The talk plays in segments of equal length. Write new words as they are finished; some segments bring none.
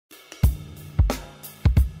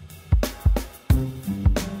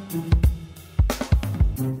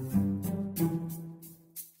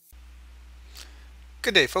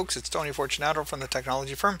Good day, folks. It's Tony Fortunato from the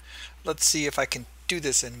technology firm. Let's see if I can do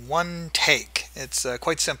this in one take. It's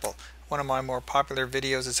quite simple. One of my more popular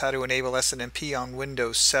videos is how to enable SNMP on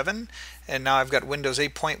Windows 7, and now I've got Windows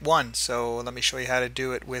 8.1, so let me show you how to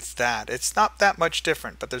do it with that. It's not that much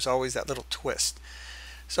different, but there's always that little twist.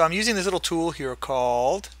 So I'm using this little tool here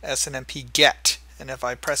called SNMP Get, and if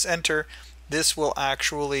I press enter, this will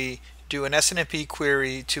actually do an SNMP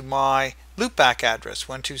query to my loopback address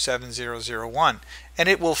 127001, and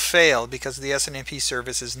it will fail because the SNMP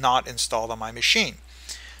service is not installed on my machine.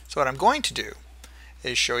 So what I'm going to do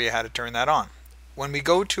is show you how to turn that on. When we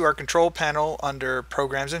go to our control panel under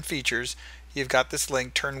programs and features, you've got this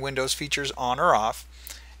link, turn Windows features on or off,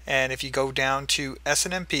 and if you go down to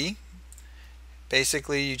SNMP,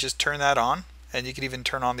 basically you just turn that on, and you can even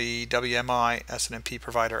turn on the WMI SNMP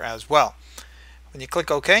provider as well. When you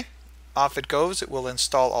click OK, off it goes. It will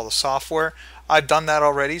install all the software. I've done that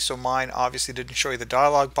already, so mine obviously didn't show you the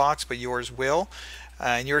dialog box, but yours will.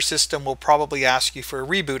 And your system will probably ask you for a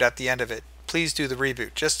reboot at the end of it. Please do the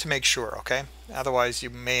reboot just to make sure, okay? Otherwise you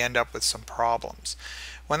may end up with some problems.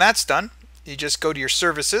 When that's done, you just go to your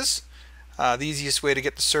services. The easiest way to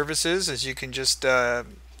get the services is you can just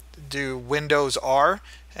do Windows R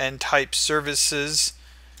and type services.msc,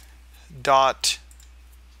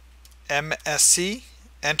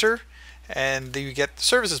 enter, and you get the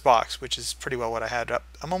services box, which is pretty well what I had up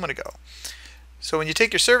a moment ago. So when you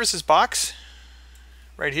take your services box,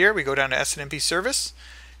 right here we go down to SNMP service.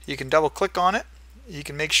 You can double click on it. You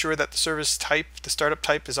can make sure that the service type, the startup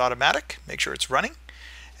type, is automatic. Make sure it's running.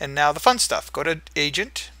 And now the fun stuff. Go to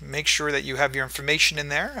agent, make sure that you have your information in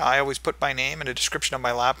there. I always put my name and a description of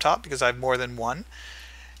my laptop because I have more than one.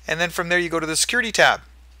 And then from there you go to the security tab.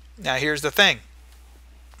 Now here's the thing.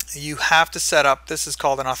 You have to set up, this is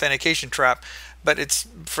called an authentication trap, but it's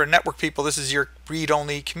for network people, this is your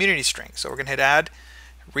read-only community string. So we're going to hit add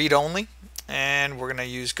read-only, and we're going to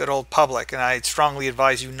use good old public. And I strongly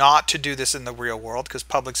advise you not to do this in the real world because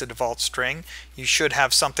public's a default string. You should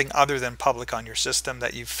have something other than public on your system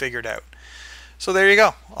that you've figured out. So there you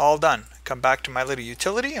go, all done. Come back to my little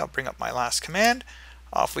utility, I'll bring up my last command,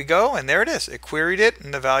 off we go, and there it is. It queried it,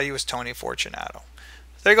 and the value is Tony Fortunato.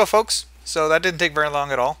 There you go, folks. So that didn't take very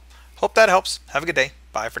long at all. Hope that helps. Have a good day.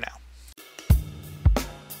 Bye for now.